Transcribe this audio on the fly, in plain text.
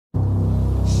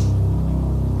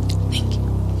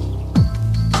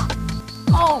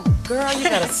Girl, you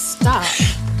gotta stop.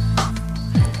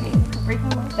 Breaking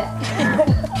my back.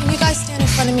 Can you guys stand in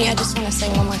front of me? I just want to say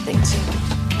one more thing to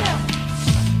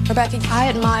you. Rebecca, I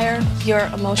admire your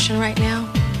emotion right now.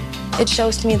 It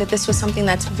shows to me that this was something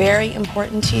that's very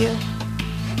important to you.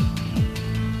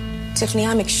 Tiffany,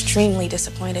 I'm extremely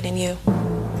disappointed in you.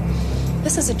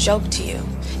 This is a joke to you.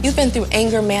 You've been through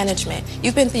anger management.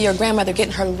 You've been through your grandmother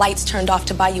getting her lights turned off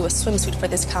to buy you a swimsuit for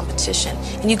this competition.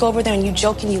 And you go over there and you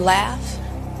joke and you laugh.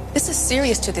 This is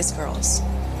serious to these girls.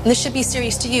 And this should be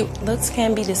serious to you. Looks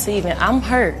can be deceiving. I'm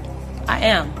hurt. I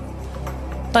am.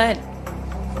 But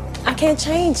I can't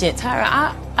change it,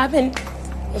 Tyra. I've been...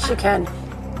 Yes, you can.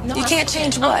 No, you can't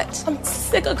change what? I'm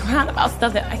sick of crying about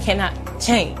stuff that I cannot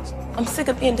change. I'm sick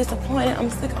of being disappointed. I'm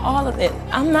sick of all of it.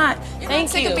 I'm not. You're not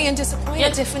sick of being disappointed,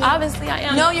 Yes, Tiffany. obviously I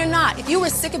am. No, you're not. If you were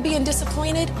sick of being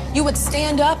disappointed, you would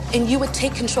stand up and you would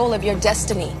take control of your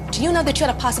destiny. Do you know that you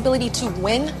had a possibility to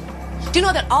win? Do you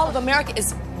know that all of America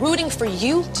is rooting for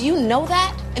you? Do you know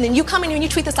that? And then you come in here and you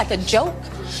treat this like a joke?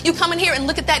 You come in here and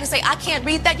look at that and say, I can't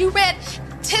read that. You read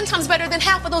 10 times better than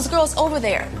half of those girls over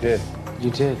there. You did. You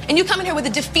did. And you come in here with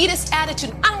a defeatist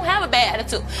attitude. I don't have a bad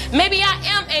attitude. Maybe I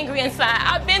am angry inside.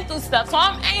 I've been through stuff, so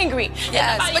I'm angry.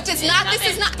 Yes, but it's not, this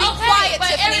is not, be quiet, but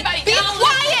Tiffany. Be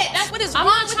quiet! That's what is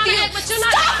wrong with you.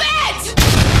 Stop it!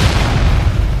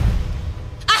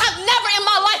 I have never in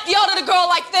my life yelled at a girl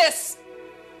like this.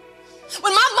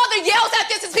 When my mother yells at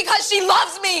this, it's because she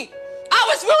loves me. I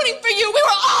was rooting for you. We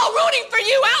were all rooting for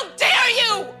you. How dare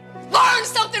you? Learn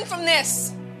something from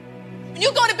this. When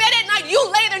you go to bed at night, you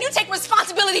lay there and you take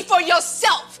responsibility for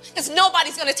yourself, because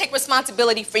nobody's going to take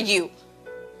responsibility for you.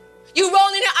 You roll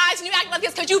in your eyes and you act like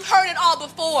this because you've heard it all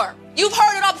before. You've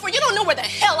heard it all before. You don't know where the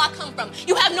hell I come from.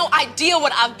 You have no idea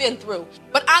what I've been through.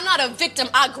 But I'm not a victim.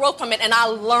 I grow from it and I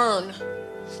learn.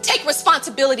 Take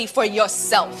responsibility for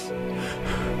yourself.